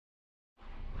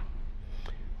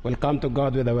We'll come to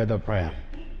God with a word of prayer.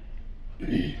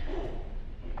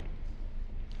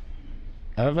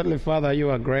 Heavenly Father,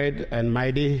 you are great and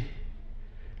mighty,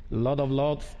 Lord of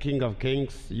lords, King of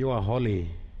kings, you are holy.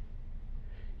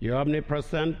 You are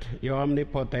omnipresent, you are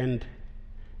omnipotent,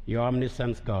 you are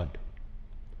omniscient God.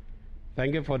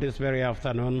 Thank you for this very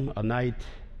afternoon or night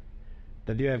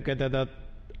that you have gathered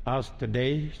us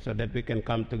today so that we can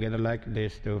come together like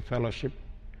this to fellowship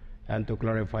and to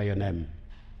glorify your name.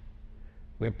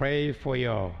 We pray for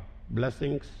your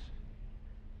blessings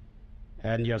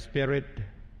and your Spirit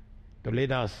to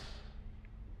lead us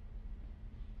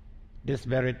this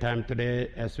very time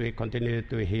today as we continue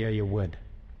to hear your word.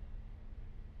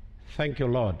 Thank you,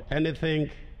 Lord. Anything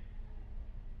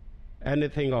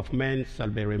of man shall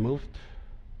be removed,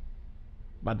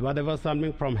 but whatever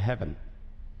something from heaven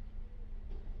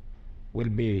will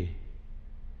be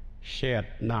shared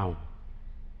now,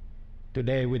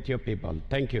 today with your people.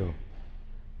 Thank you.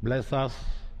 Bless us.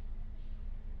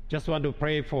 Just want to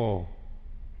pray for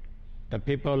the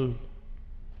people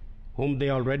whom they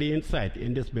are already inside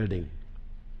in this building.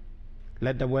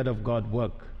 Let the word of God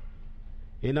work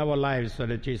in our lives so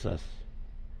that Jesus,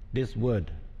 this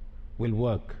word, will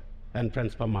work and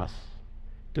transform us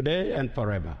today and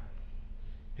forever.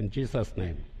 In Jesus'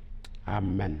 name,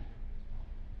 amen.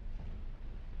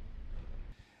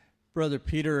 Brother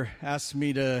Peter asked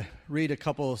me to read a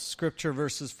couple scripture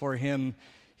verses for him.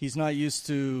 He's not used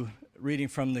to reading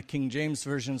from the King James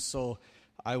Version, so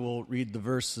I will read the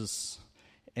verses.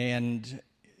 And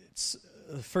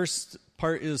the first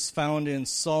part is found in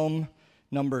Psalm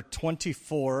number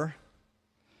 24,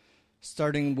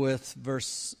 starting with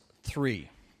verse 3.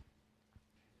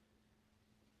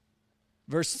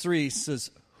 Verse 3 says,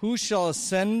 "Who shall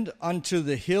ascend unto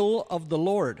the hill of the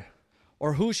Lord?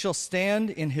 Or who shall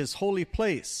stand in his holy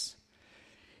place?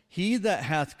 He that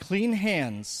hath clean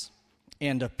hands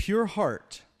and a pure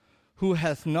heart, who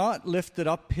hath not lifted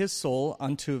up his soul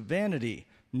unto vanity,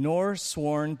 nor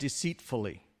sworn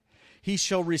deceitfully. He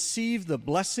shall receive the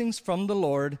blessings from the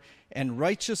Lord, and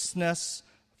righteousness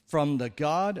from the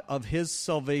God of his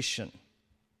salvation."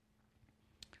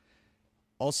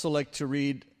 Also like to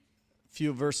read a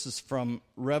few verses from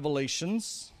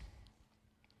Revelations,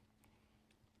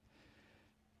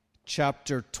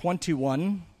 chapter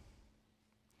 21,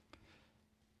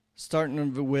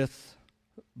 starting with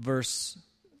verse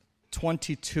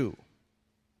 22.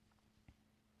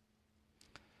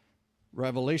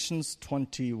 Revelations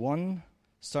 21,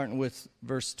 starting with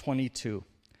verse 22.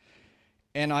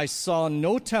 "And I saw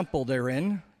no temple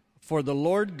therein, for the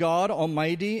Lord God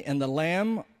Almighty and the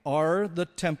Lamb are the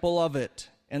temple of it.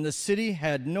 And the city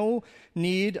had no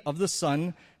need of the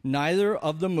sun, neither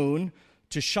of the moon,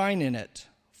 to shine in it.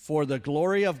 For the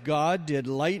glory of God did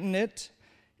lighten it,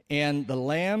 and the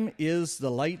Lamb is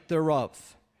the light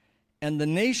thereof. And the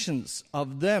nations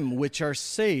of them which are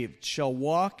saved shall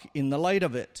walk in the light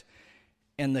of it.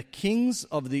 And the kings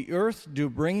of the earth do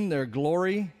bring their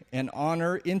glory and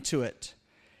honor into it.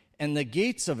 And the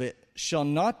gates of it shall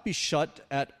not be shut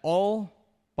at all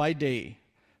by day,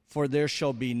 for there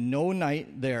shall be no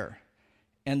night there.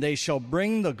 And they shall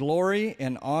bring the glory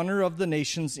and honor of the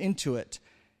nations into it.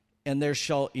 And there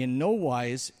shall in no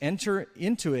wise enter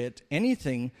into it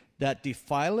anything that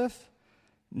defileth,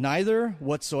 neither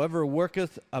whatsoever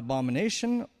worketh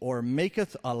abomination or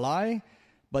maketh a lie,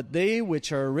 but they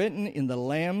which are written in the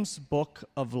Lamb's book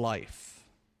of life."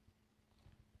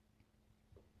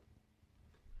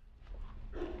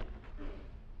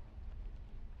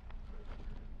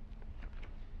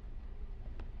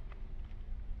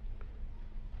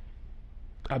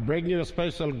 I bring you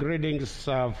special greetings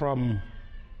from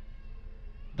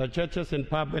the churches in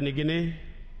Papua New Guinea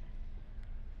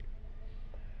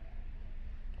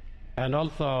and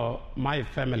also my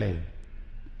family.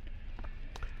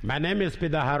 My name is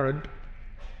Peter Harrod.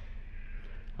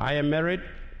 I am married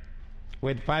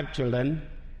with 5 children,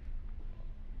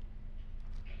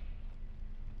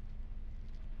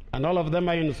 and all of them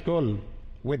are in school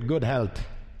with good health.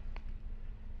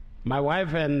 My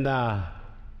wife and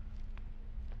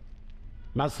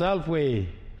myself, we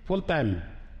full-time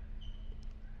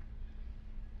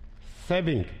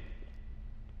serving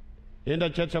in the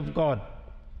Church of God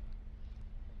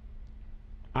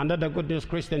under the Good News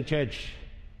Christian Church,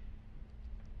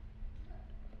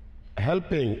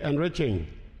 helping and reaching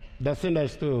the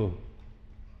sinners to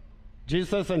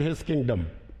Jesus and his kingdom.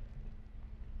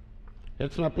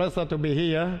 It's my pleasure to be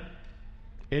here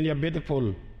in your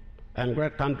beautiful and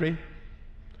great country,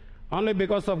 only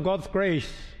because of God's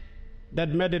grace that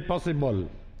made it possible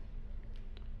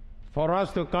for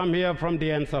us to come here from the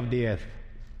ends of the earth.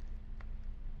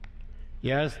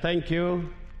 Yes, thank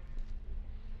you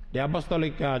the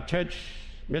Apostolic Church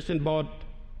Mission Board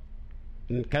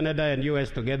in Canada and US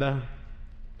together,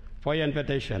 for your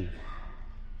invitation.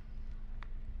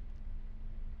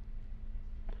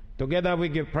 Together we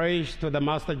give praise to the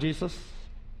Master Jesus,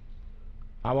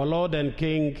 our Lord and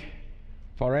King,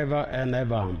 forever and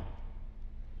ever.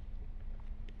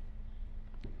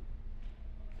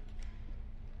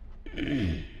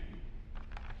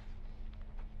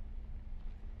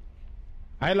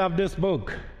 I love this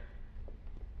book.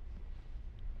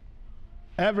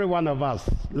 Every one of us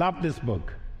love this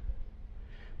book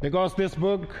because this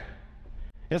book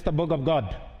is the book of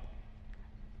God.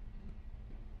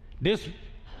 This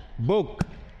book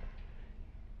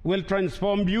will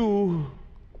transform you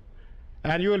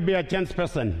and you will be a changed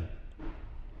person.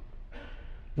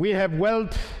 We have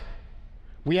wealth,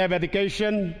 we have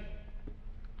education,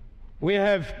 we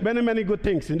have many, many good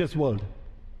things in this world.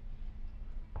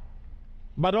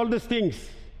 But all these things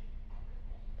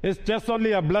is just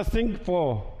only a blessing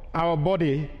for our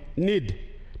body need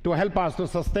to help us to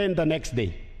sustain the next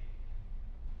day.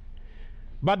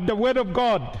 But the Word of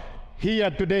God here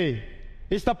today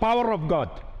is the power of God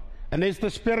and it's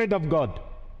the Spirit of God.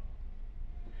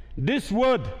 This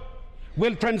Word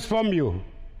will transform you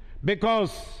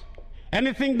because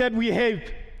anything that we have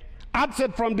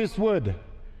answered from this Word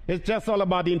is just all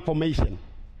about information.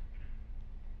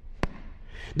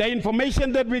 The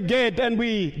information that we get and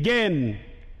we gain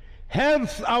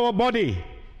helps our body.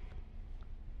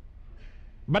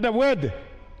 But the word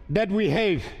that we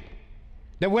have,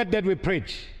 the word that we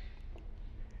preach,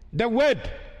 the word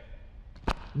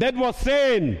that was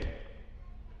sent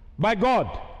by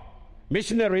God,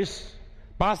 missionaries,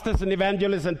 pastors and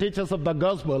evangelists and teachers of the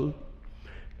gospel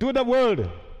to the world,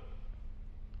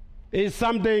 is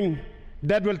something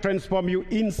that will transform you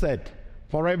inside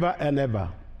forever and ever.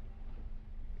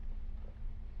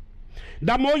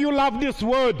 The more you love this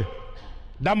word,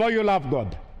 the more you love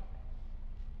God.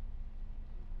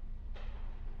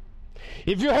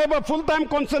 If you have a full-time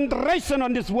concentration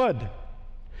on this word,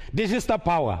 this is the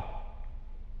power.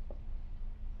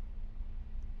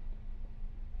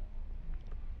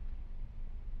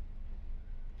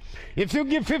 If you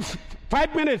give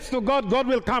 5 minutes to God, God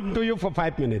will come to you for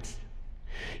 5 minutes.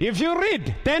 If you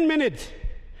read 10 minutes,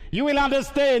 you will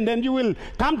understand and you will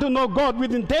come to know God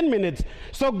within 10 minutes.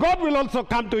 So God will also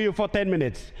come to you for 10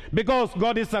 minutes because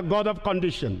God is a God of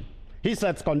condition. He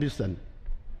sets condition.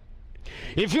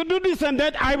 If you do this and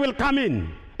that, I will come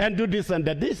in and do this and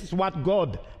that. This is what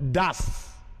God does.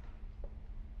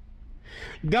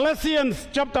 Galatians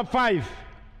chapter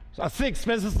 6,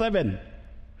 verse 7.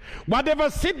 Whatever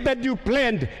seed that you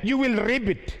plant, you will reap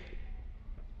it.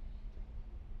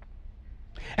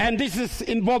 And this is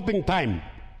involving time.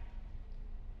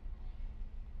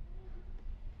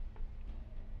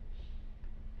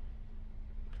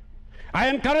 I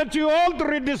encourage you all to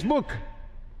read this book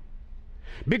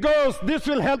because this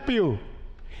will help you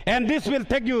and this will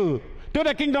take you to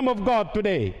the kingdom of God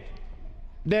today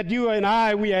that you and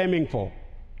I, we are aiming for.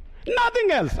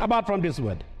 Nothing else apart from this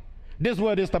word. This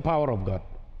word is the power of God.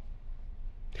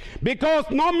 Because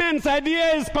no man's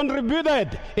idea is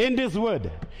contributed in this word.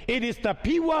 It is the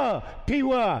pure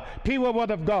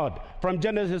word of God from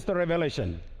Genesis to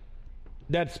Revelation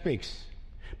that speaks.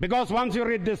 Because once you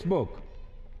read this book,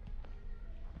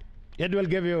 it will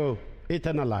give you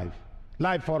eternal life.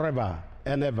 Life forever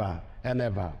and ever and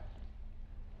ever.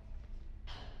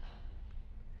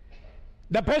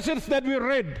 The passage that we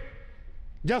read,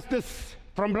 just this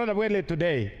from Brother Willie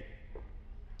today,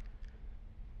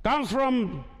 comes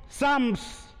from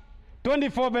Psalms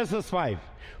 24 verses 5.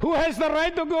 Who has the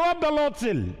right to go up the Lord's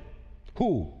hill?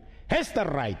 Who has the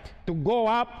right to go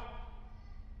up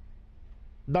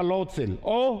the Lord's hill?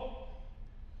 Oh,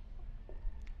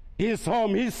 his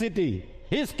home, his city,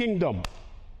 his kingdom.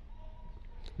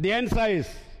 The answer is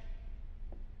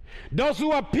those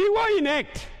who are pure in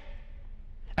act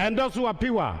and those who are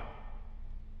pure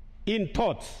in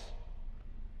thoughts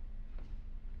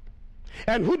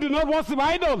and who do not worship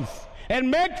idols and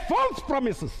make false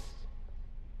promises.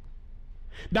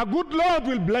 The good Lord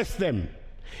will bless them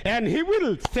and he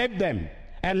will save them,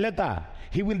 and later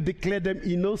he will declare them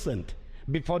innocent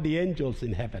before the angels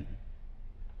in heaven.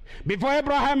 Before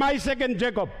Abraham, Isaac, and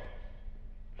Jacob,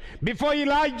 before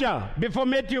Elijah, before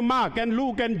Matthew, Mark, and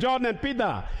Luke, and John, and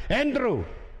Peter, Andrew,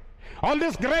 all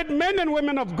these great men and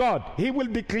women of God, he will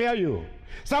declare you.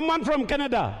 Someone from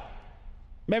Canada,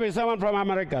 maybe someone from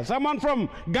America, someone from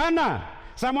Ghana,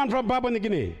 someone from Papua New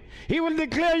Guinea. He will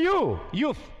declare you,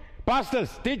 youth,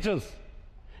 pastors, teachers,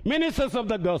 ministers of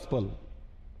the gospel,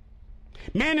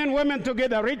 men and women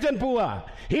together, rich and poor.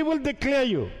 He will declare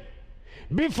you.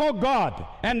 before God.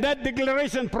 And that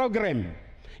declaration program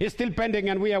is still pending,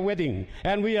 and we are waiting.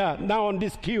 And we are now on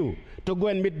this queue to go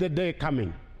and meet the day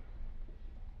coming.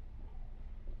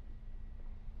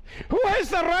 Who has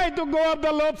the right to go up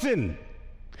the Lord's Hill?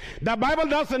 The Bible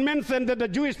doesn't mention that the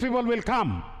Jewish people will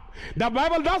come. The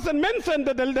Bible doesn't mention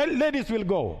that the ladies will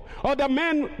go, or the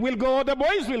men will go, or the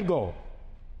boys will go.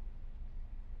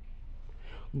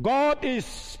 God is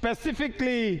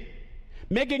specifically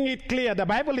making it clear. The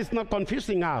Bible is not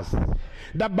confusing us.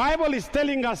 The Bible is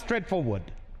telling us straightforward.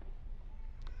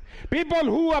 People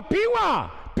who are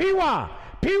pure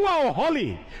or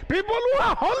holy. People who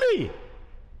are holy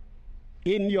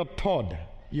in your thought,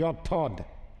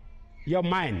 your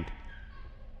mind,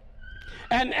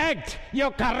 and act,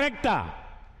 your character,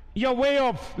 your way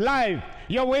of life,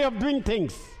 your way of doing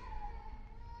things.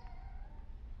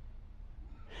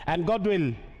 And God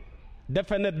will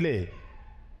definitely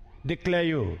declare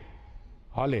you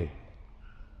holy.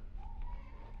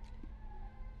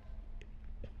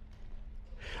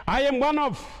 I am one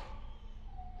of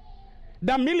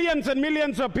the millions and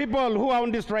millions of people who are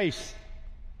on this race.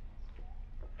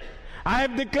 I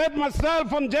have declared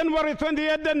myself on January 28,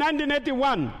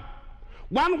 1981.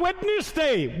 One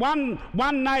Wednesday, one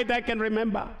night I can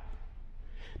remember.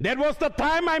 That was the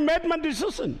time I made my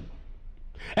decision.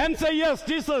 And say, yes,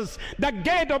 Jesus, the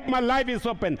gate of my life is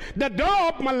open. The door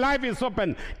of my life is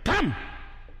open. Come.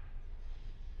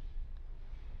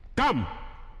 Come.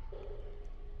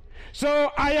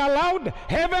 So I allowed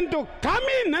heaven to come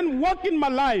in and work in my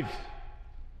life.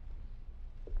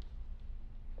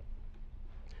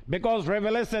 Because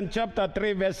Revelation chapter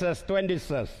 3 verses 20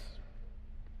 says,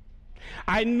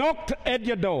 I knocked at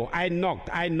your door. I knocked.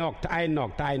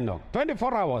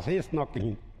 24 hours he is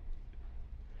knocking.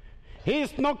 He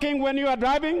is knocking when you are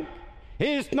driving.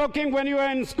 He is knocking when you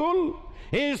are in school.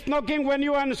 He is knocking when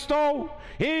you are in the store.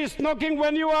 He is knocking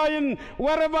when you are in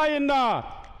wherever in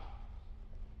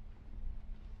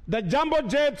the jumbo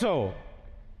jet, or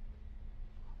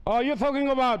you're talking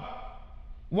about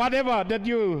whatever that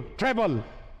you travel,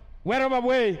 wherever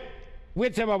way,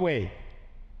 whichever way.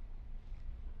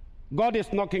 God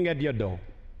is knocking at your door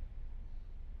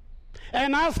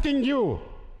and asking you,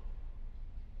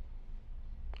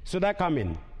 should I come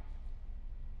in?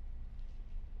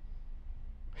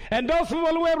 And those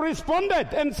people who have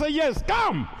responded and say, yes,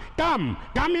 come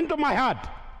into my heart,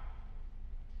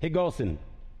 he goes in.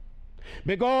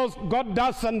 Because God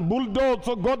doesn't bulldoze,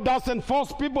 or God doesn't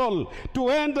force people to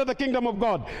enter the kingdom of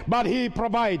God, but he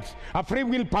provides a free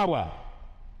will power.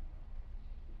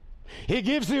 He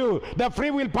gives you the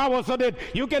free will power so that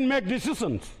you can make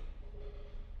decisions.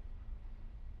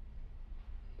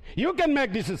 You can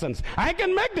make decisions. I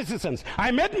can make decisions.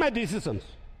 I made my decisions.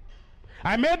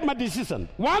 I made my decision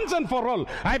once and for all.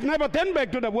 I've never turned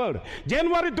back to the world.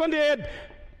 January 28,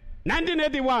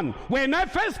 1981, when I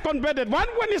first converted, one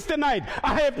Wednesday night,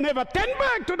 I have never turned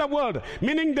back to the world,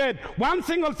 meaning that one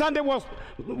single Sunday was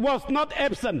not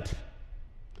absent,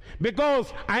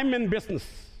 because I'm in business.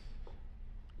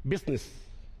 Business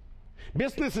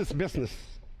is business.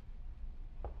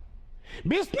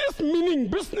 Business meaning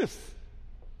business.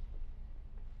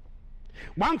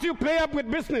 Once you play up with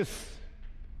business,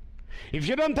 if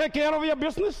you don't take care of your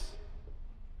business,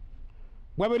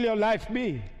 where will your life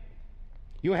be?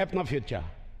 You have no future.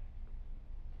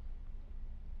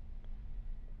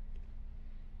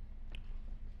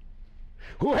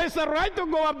 Who has the right to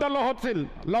go up the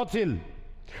Lord's Hill?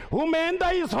 Who may enter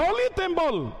his holy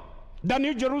temple, the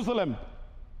New Jerusalem?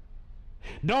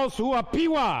 Those who are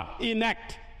pure in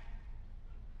act.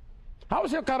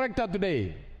 How's your character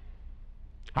today?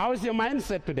 How is your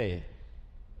mindset today?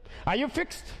 Are you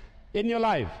fixed in your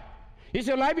life? Is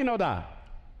your life in order?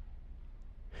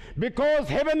 Because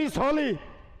heaven is holy.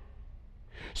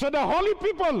 So the holy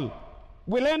people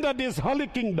will enter this holy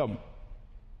kingdom.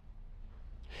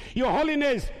 Your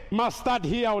holiness must start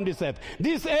here on this earth.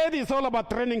 This earth is all about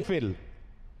training field.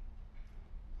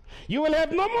 You will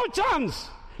have no more chance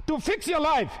to fix your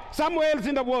life somewhere else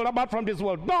in the world apart from this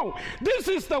world. No, this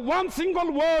is the one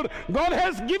single world God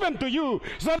has given to you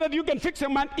so that you can fix your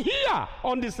mind here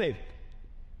on this earth.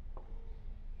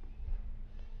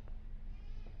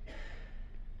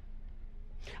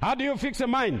 How do you fix your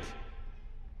mind?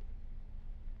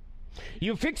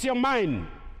 You fix your mind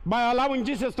by allowing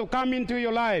Jesus to come into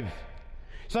your life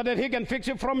so that he can fix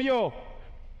you from your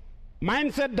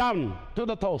mindset down to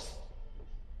the toes.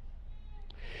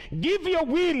 Give your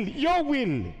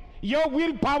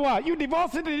willpower, you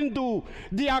deposit it into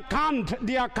the account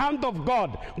of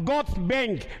God, God's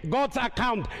bank, God's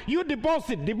account. You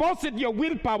deposit your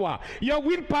willpower,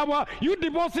 you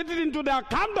deposit it into the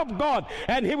account of God,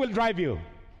 and he will drive you.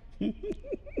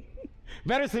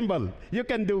 Very simple. You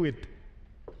can do it.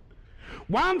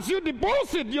 Once you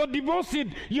deposit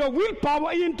your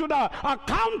willpower into the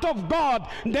account of God,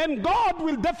 then God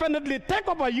will definitely take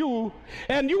over you,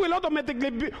 and you will automatically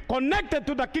be connected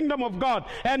to the kingdom of God,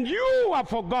 and you are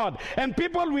for God, and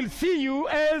people will see you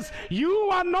as you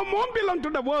are no more belong to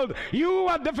the world. You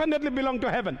are definitely belong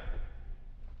to heaven.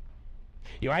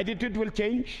 Your attitude will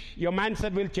change, your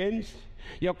mindset will change,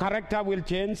 your character will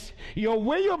change, your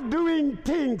way of doing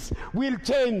things will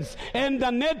change, and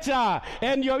the nature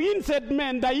and your inside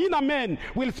man, the inner man,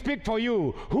 will speak for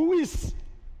you. Who is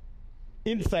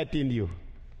inside in you?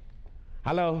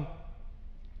 Hello?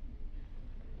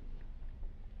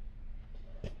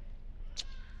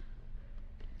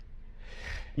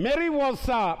 Mary was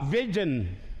a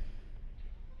virgin.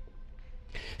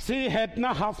 She had no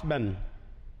husband.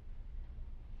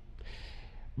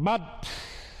 But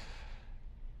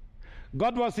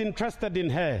God was interested in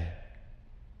her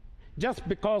just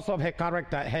because of her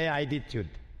character, her attitude.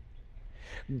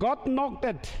 God knocked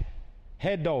at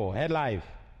her door, her life.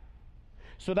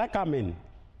 Should I come in?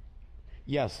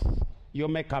 Yes, you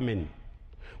may come in.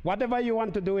 Whatever you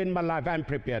want to do in my life, I'm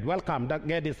prepared. Welcome, the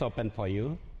gate is open for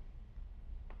you.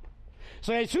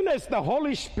 So as soon as the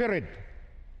Holy Spirit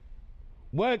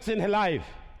works in her life,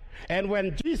 and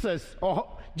when Jesus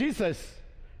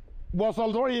was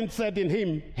already inside in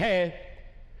him,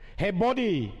 her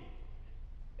body,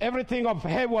 everything of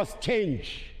her was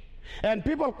changed. And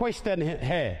people questioned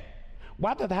her,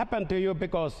 what had happened to you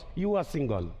because you are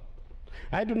single?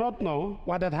 I do not know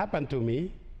what had happened to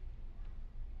me,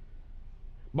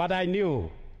 but I knew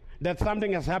that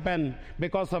something has happened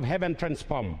because of heaven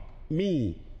transformed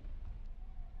me.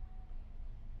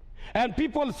 And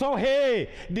people saw her,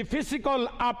 the physical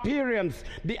appearance,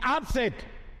 the outset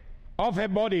of her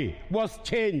body was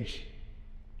changed.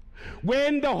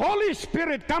 When the Holy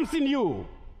Spirit comes in you,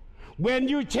 when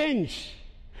you change,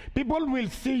 people will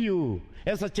see you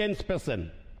as a changed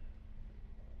person,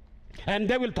 and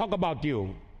they will talk about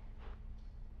you.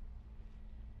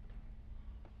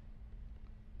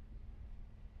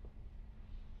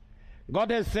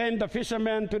 God has sent the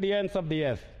fishermen to the ends of the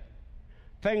earth.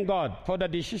 Thank God for the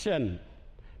decision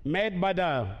made by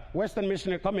the Western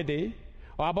Missionary Committee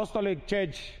or Apostolic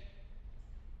Church,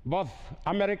 both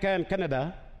America and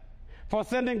Canada, for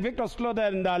sending Victor Slaughter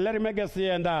and Larry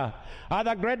Megacy and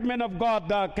other great men of God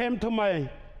that came to my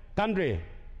country,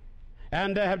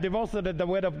 and they have devoted the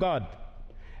word of God.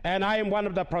 And I am one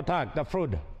of the product, the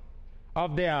fruit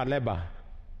of their labor.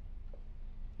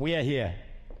 We are here.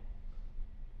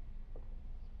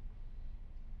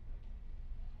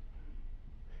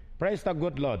 Praise the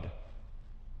good Lord.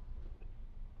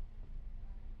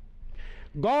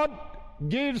 God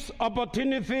gives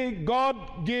opportunity,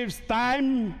 God gives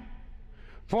time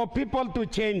for people to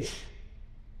change.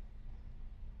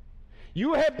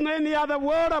 You have no any other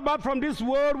word about from this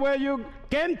world where you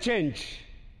can change.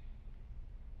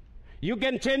 You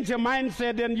can change your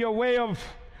mindset and your way of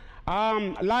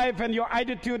life and your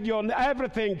attitude, your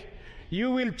everything.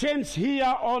 You will change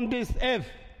here on this earth,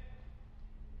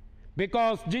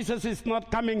 because Jesus is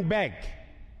not coming back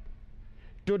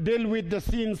to deal with the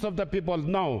sins of the people.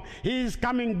 No, he is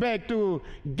coming back to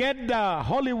get the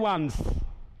holy ones,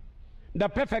 the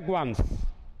perfect ones.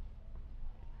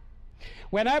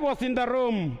 When I was in the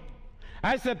room,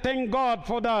 I said, thank God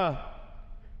for the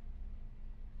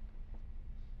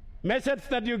message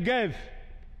that you gave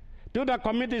to the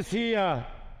committees here,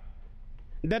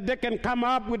 that they can come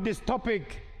up with this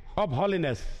topic of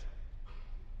holiness.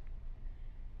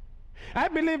 I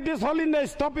believe this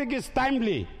holiness topic is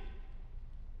timely.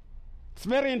 It's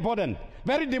very important,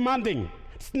 very demanding.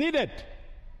 It's needed.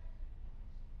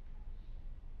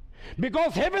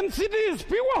 Because Heaven City is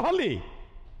pure holy.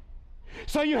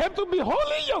 So you have to be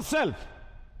holy yourself.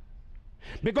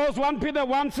 Because 1 Peter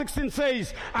 1:16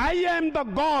 says, I am the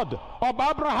God of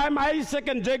Abraham, Isaac,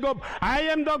 and Jacob. I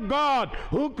am the God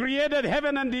who created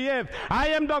heaven and the earth. I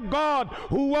am the God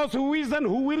who was, who is, and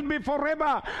who will be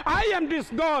forever. I am this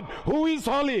God who is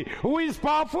holy, who is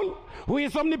powerful, who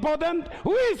is omnipotent,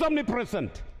 who is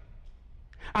omnipresent.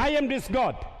 I am this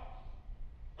God.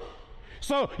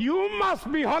 So you must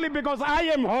be holy because I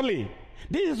am holy.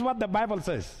 This is what the Bible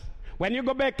says. When you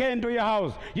go back into your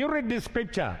house, you read this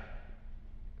scripture.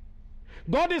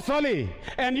 God is holy,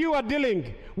 and you are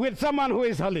dealing with someone who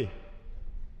is holy.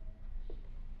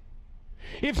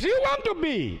 If you want to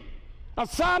be a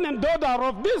son and daughter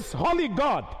of this holy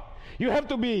God, you have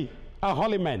to be a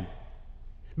holy man.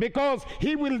 Because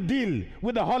he will deal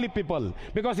with the holy people.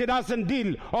 Because he doesn't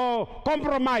deal or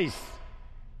compromise.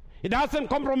 He doesn't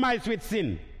compromise with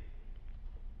sin.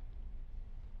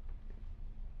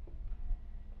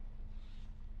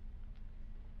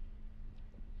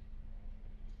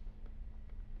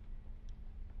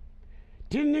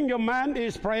 Tuning your mind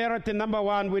is priority number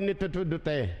one we need to do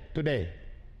today.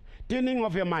 Tuning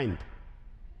of your mind.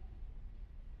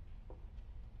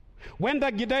 When the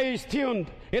guitar is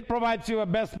tuned, it provides you a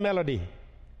best melody,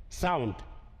 sound.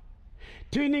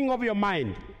 Tuning of your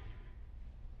mind.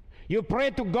 You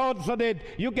pray to God so that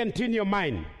you can tune your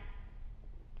mind.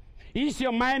 Is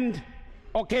your mind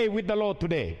okay with the Lord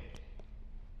today?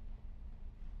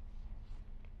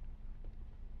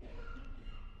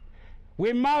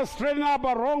 We must straighten up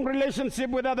our wrong relationship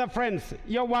with other friends,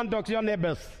 your one dogs, your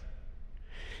neighbors.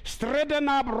 Straighten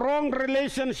up wrong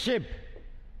relationship.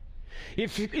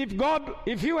 If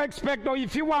you expect or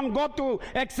if you want God to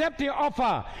accept your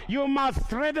offer, you must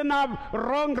straighten up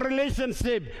wrong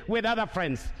relationship with other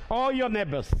friends or your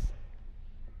neighbors.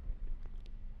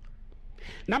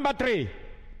 Number 3,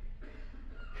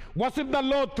 worship the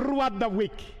Lord throughout the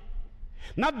week.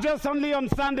 Not just only on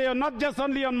Sunday, or not just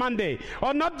only on Monday,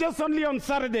 or not just only on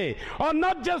Saturday, or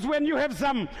not just when you have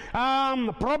some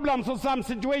problems or some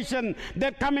situation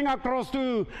that coming across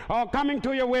to or coming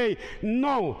to your way.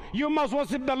 No, you must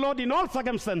worship the Lord in all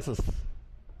circumstances,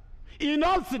 in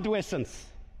all situations.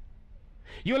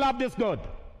 You love this God.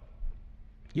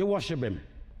 You worship Him.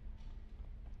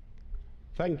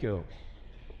 Thank you.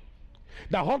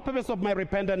 The whole purpose of my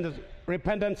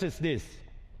repentance is this.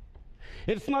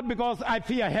 It's not because I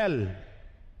fear hell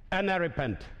and I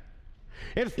repent.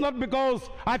 It's not because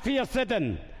I fear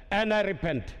Satan and I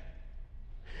repent.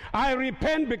 I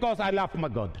repent because I love my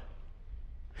God.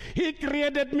 He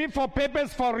created me for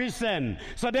purpose, for reason.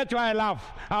 So that's why I love.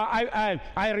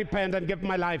 I repent and give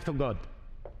my life to God.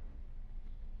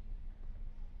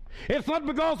 It's not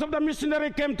because of the missionary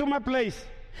came to my place.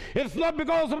 It's not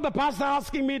because of the pastor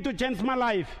asking me to change my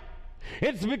life.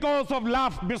 It's because of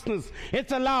love business.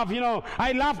 It's a love,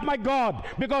 I love my God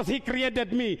because He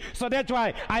created me. So that's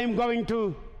why I am going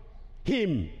to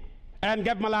Him and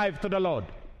give my life to the Lord.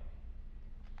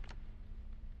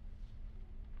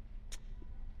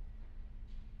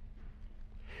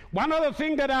 One other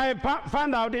thing that I have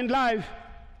found out in life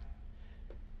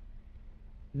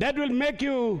that will make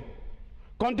you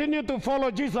continue to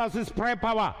follow Jesus is prayer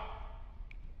power.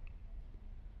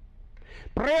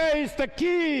 Prayer is the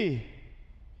key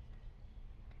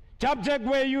subject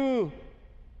where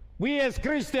we as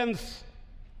Christians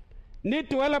need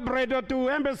to elaborate or to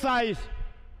emphasize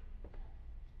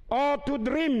or to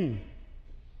dream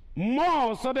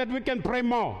more so that we can pray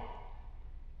more.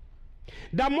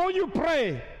 The more you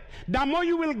pray, the more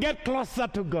you will get closer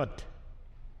to God.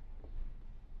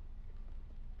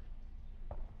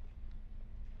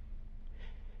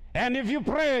 And if you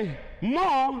pray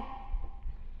more,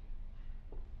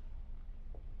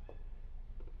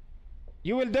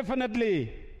 you will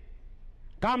definitely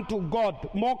come to God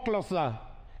more closer,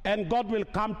 and God will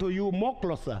come to you more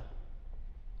closer.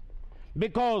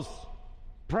 Because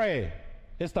prayer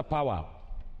is the power.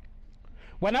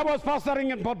 When I was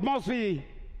pastoring in Port Moresby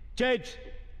Church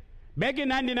back in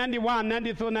 1991,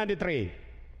 92, 93,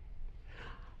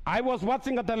 I was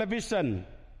watching a television.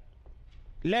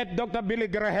 Let Dr. Billy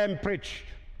Graham preach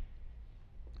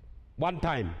one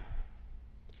time.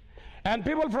 And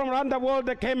people from around the world,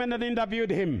 they came and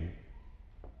interviewed him.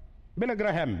 Billy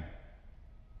Graham,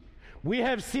 we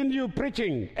have seen you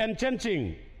preaching and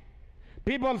changing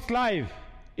people's lives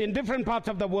in different parts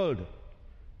of the world.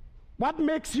 What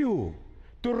makes you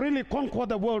to really conquer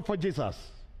the world for Jesus?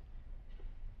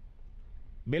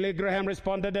 Billy Graham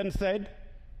responded and said,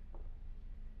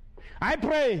 I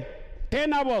pray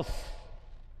 10 hours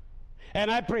and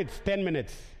I preach 10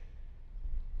 minutes.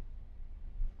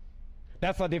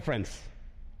 That's the difference.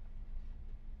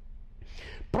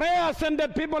 Prayer and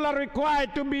that people are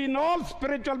required to be in all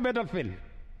spiritual battlefield.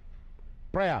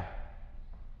 Prayer.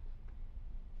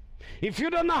 If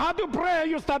you don't know how to pray,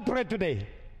 you start pray today,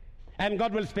 and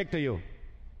God will speak to you.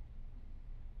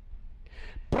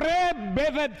 Pray,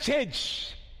 bathed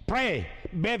church. Pray,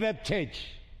 bathed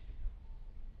church.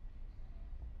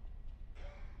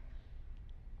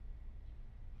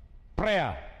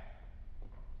 Prayer.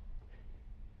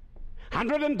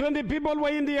 120 people were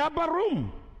in the upper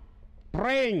room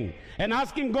praying and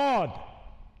asking God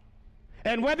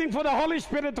and waiting for the Holy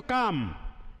Spirit to come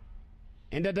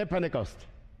in the day of Pentecost.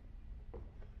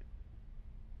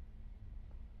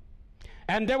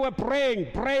 And they were praying.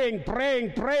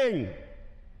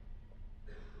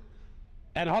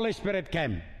 And Holy Spirit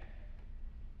came.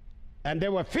 And they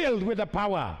were filled with the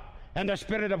power and the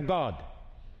Spirit of God.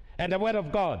 And the Word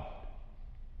of God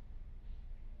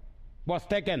was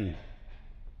taken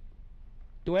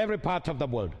to every part of the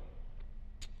world.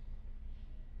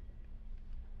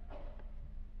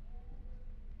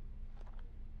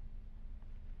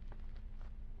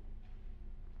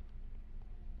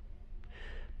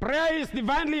 Prayer is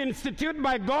divinely instituted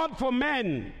by God for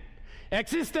men,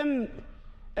 experiencing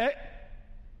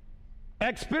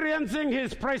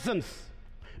His presence,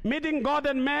 meeting God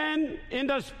and man in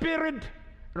the spirit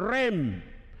realm.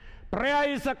 Prayer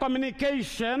is a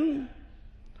communication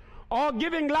or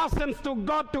giving lessons to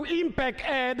God to impact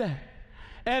earth,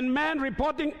 and man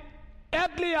reporting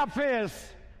earthly affairs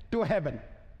to heaven.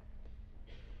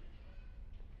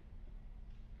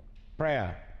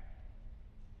 Prayer.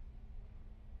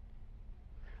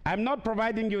 I'm not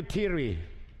providing you theory.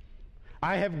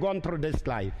 I have gone through this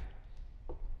life.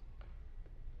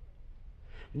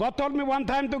 God told me one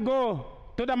time to go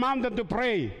to the mountain to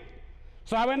pray.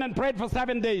 So I went and prayed for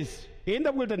 7 days in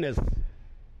the wilderness.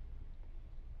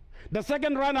 The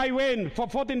second run I went for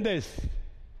 14 days.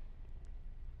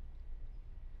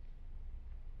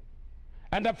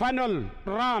 And the final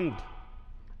round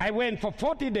I went for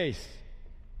 40 days.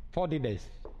 40 days.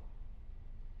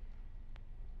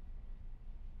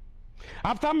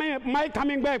 After my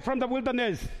coming back from the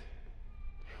wilderness,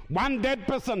 one dead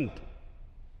person,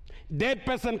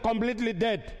 completely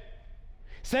dead,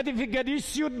 certificate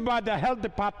issued by the health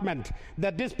department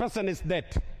that this person is dead.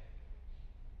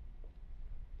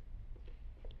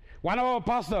 One of our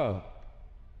pastors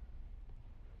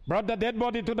brought the dead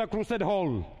body to the crusade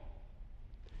hall,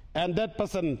 and that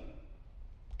person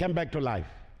came back to life.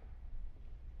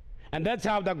 And that's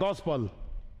how the gospel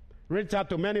reached out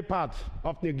to many parts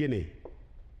of New Guinea.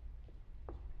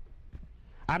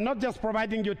 I'm not just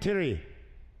providing you theory.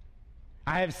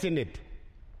 I have seen it.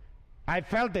 I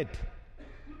felt it.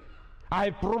 I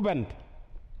have proven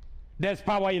there's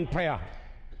power in prayer.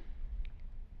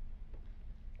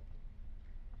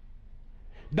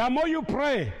 The more you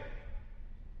pray,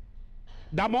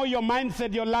 the more your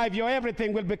mindset, your life, your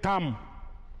everything will become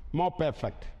more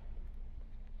perfect.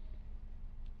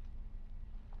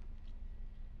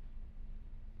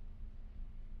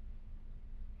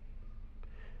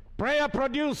 Prayer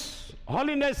produces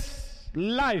holiness,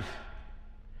 life,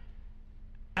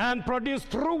 and produce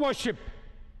true worship.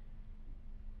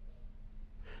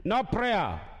 No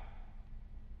prayer,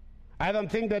 I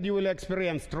don't think that you will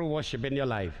experience true worship in your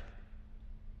life.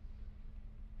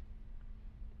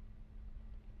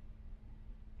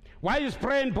 Why is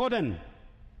prayer important?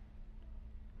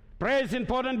 Prayer is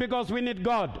important because we need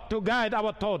God to guide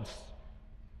our thoughts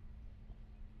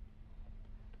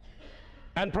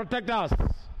and protect us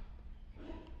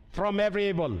from every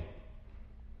evil.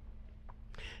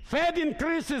 Faith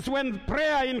increases when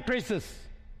prayer increases.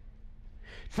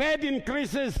 Faith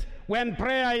increases when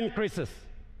prayer increases.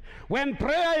 When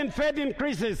prayer and faith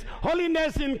increases,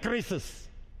 holiness increases.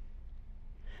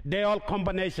 They all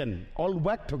combination, all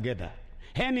work together,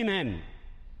 hand in hand.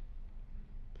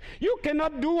 You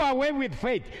cannot do away with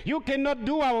faith. You cannot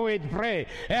do away with prayer.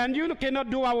 And you cannot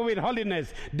do away with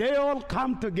holiness. They all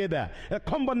come together. A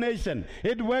combination.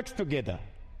 It works together.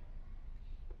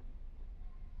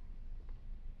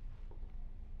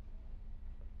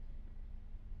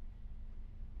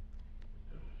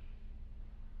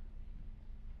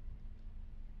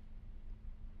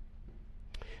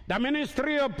 The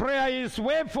ministry of prayer is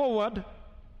way forward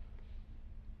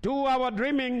to our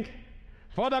dreaming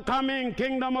for the coming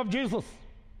kingdom of Jesus.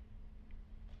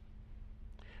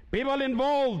 People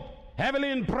involved heavily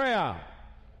in prayer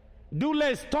do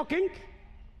less talking,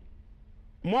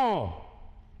 more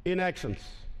in actions.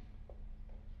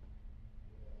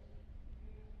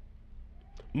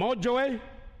 More joy,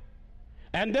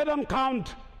 and they don't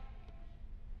count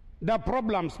the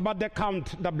problems, but they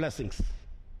count the blessings.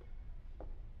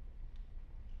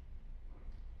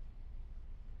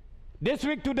 This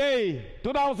week today,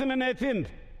 2018,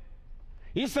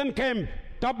 Eastern Camp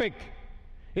topic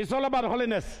is all about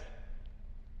holiness.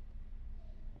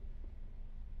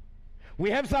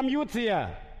 We have some youth here.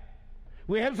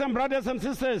 We have some brothers and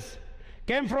sisters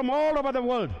came from all over the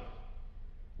world.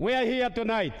 We are here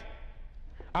tonight.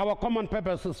 Our common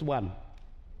purpose is one.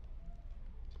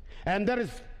 And that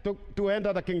is to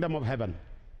enter the kingdom of heaven.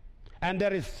 And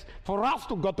there is for us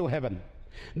to go to heaven.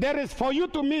 There is for you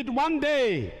to meet one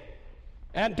day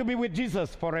and to be with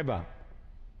Jesus forever.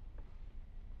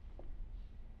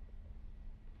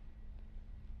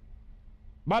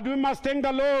 But we must thank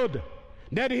the Lord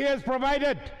that He has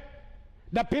provided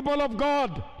the people of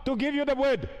God to give you the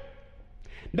word.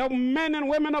 The men and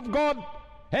women of God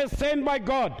has sent by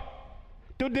God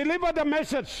to deliver the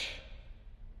message,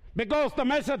 because the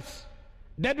message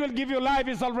that will give you life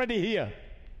is already here.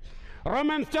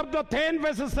 Romans chapter 10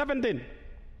 verses 17.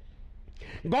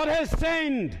 God has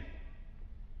sent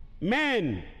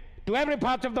men to every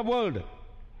part of the world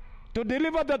to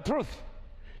deliver the truth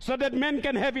so that men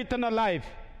can have eternal life.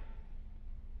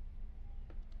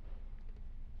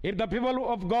 If the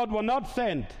people of God were not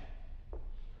sent,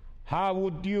 how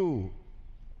would you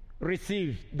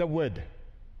receive the word?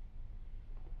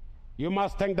 You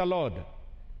must thank the Lord,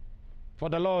 for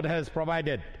the Lord has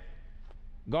provided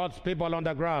God's people on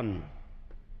the ground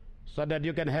so that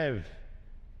you can have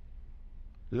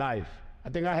life. I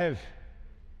think I have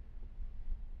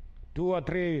 2 or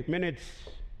 3 minutes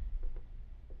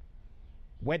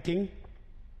waiting.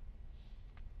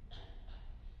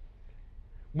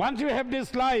 Once you have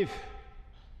this life,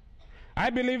 I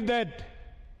believe that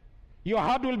your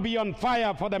heart will be on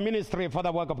fire for the ministry, for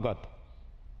the work of God.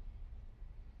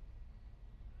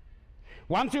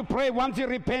 Once you pray, once you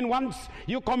repent, once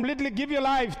you completely give your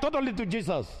life totally to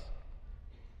Jesus,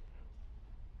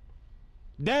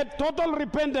 that total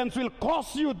repentance will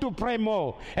cause you to pray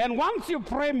more. And once you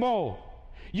pray more,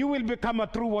 you will become a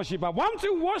true worshiper. Once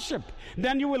you worship,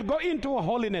 then you will go into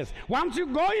holiness. Once you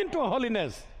go into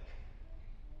holiness,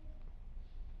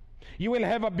 you will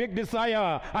have a big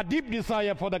desire, a deep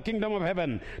desire for the kingdom of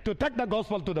heaven, to take the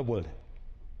gospel to the world.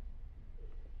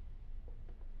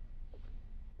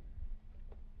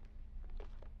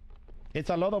 It's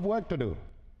a lot of work to do.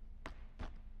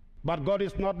 But God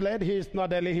is not late, He is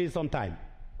not early, He is on time.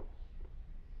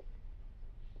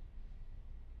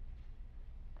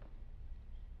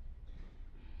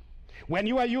 When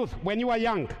you are youth, when you are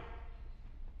young,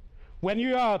 when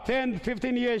you are 10,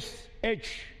 15 years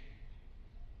age,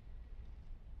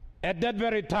 at that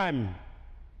very time,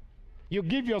 you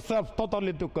give yourself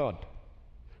totally to God.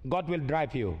 God will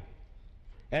drive you.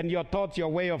 And your thoughts, your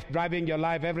way of driving your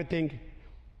life, everything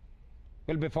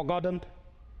will be forgotten.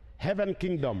 Heaven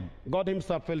kingdom, God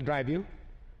Himself will drive you,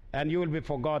 and you will be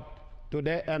forgot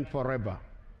today and forever.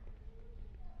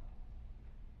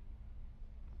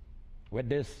 With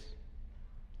this,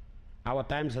 our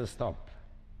times have stopped.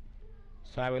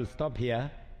 So I will stop here.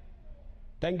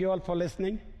 Thank you all for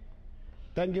listening.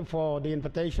 Thank you for the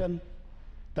invitation.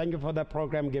 Thank you for the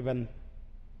program given.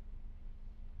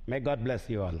 May God bless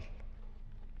you all.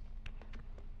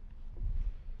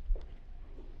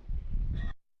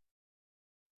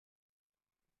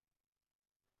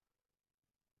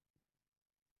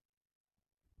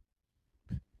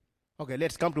 Okay,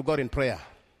 let's come to God in prayer.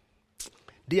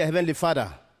 Dear Heavenly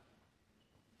Father,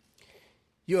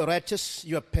 you are righteous,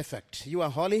 you are perfect, you are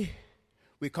holy.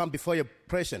 We come before your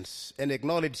presence and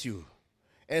acknowledge you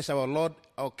as our Lord,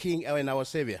 our King, and our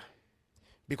Savior.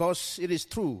 Because it is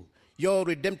true, your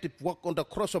redemptive work on the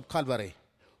cross of Calvary,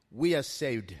 we are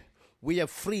saved. We are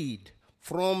freed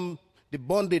from the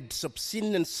bondage of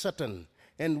sin and Satan,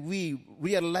 and we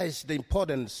realize the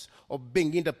importance of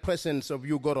being in the presence of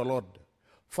you, God, our Lord.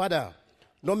 Father,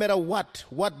 no matter what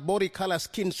body color,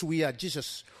 skins we are,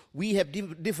 Jesus, we have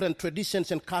different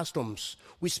traditions and customs.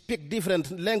 We speak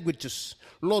different languages.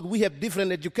 Lord, we have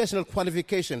different educational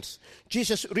qualifications.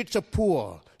 Jesus, rich or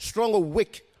poor, strong or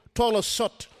weak, tall or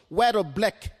short, white or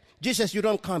black. Jesus, you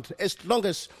don't count. As long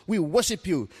as we worship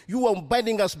you, you are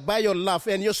binding us by your love,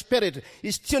 and your spirit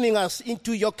is tuning us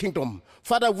into your kingdom.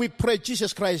 Father, we pray,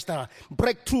 Jesus Christ,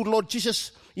 break through, Lord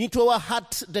Jesus, into our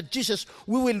hearts, that Jesus,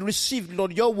 we will receive,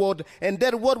 Lord, your word, and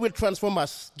that word will transform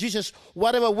us. Jesus,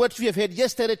 whatever words we have had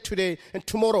yesterday, today, and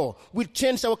tomorrow will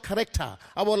change our character,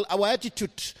 our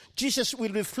attitude. Jesus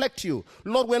will reflect you.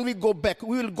 Lord, when we go back,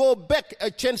 we will go back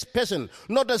a changed person,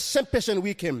 not the same person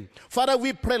we came. Father,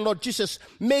 we pray, Lord Jesus,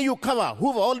 may you cover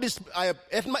all this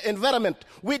environment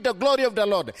with the glory of the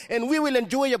Lord, and we will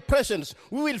enjoy your presence.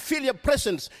 We will feel your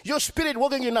presence, your spirit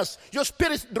working in us, your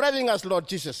spirit driving us, Lord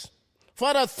Jesus.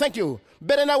 Father, thank you.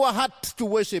 Better in our heart to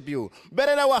worship you.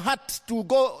 Better in our heart to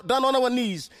go down on our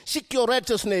knees, seek your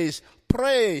righteousness,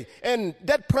 pray, and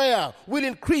that prayer will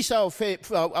increase our faith.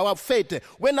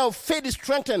 When our faith is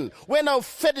strengthened, when our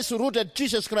faith is rooted,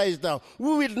 Jesus Christ,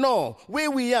 we will know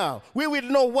where we are. We will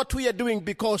know what we are doing,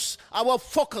 because our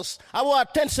focus, our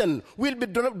attention will be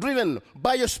driven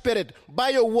by your Spirit, by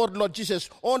your word, Lord Jesus.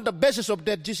 On the basis of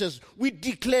that, Jesus, we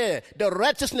declare the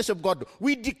righteousness of God.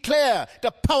 We declare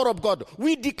the power of God.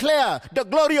 We declare the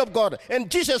glory of God.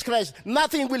 And Jesus Christ,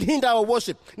 nothing will hinder our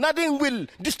worship. Nothing will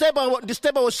disturb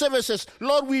our services.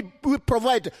 Lord, we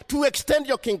provide to extend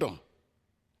your kingdom.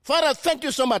 Father, thank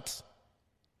you so much.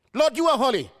 Lord, you are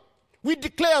holy. We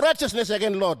declare righteousness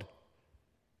again, Lord.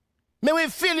 May we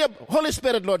feel your Holy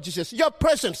Spirit, Lord Jesus, your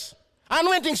presence.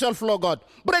 Anointing shall flow, God.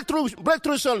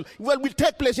 Breakthrough shall will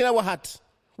take place in our hearts.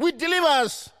 We deliver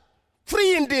us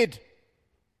free indeed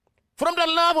from the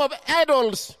love of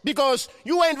idols, because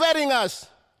you are inviting us,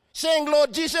 saying,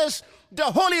 Lord Jesus, the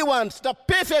holy ones, the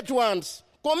perfect ones,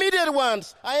 committed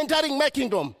ones are entering my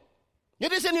kingdom.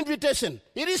 It is an invitation.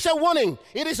 It is a warning.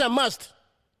 It is a must.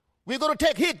 We're going to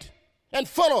take heed and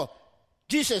follow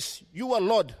Jesus, you are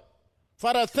Lord.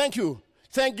 Father, thank you.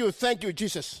 Thank you,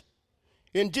 Jesus.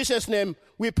 In Jesus' name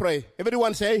we pray.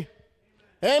 Everyone say,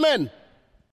 Amen.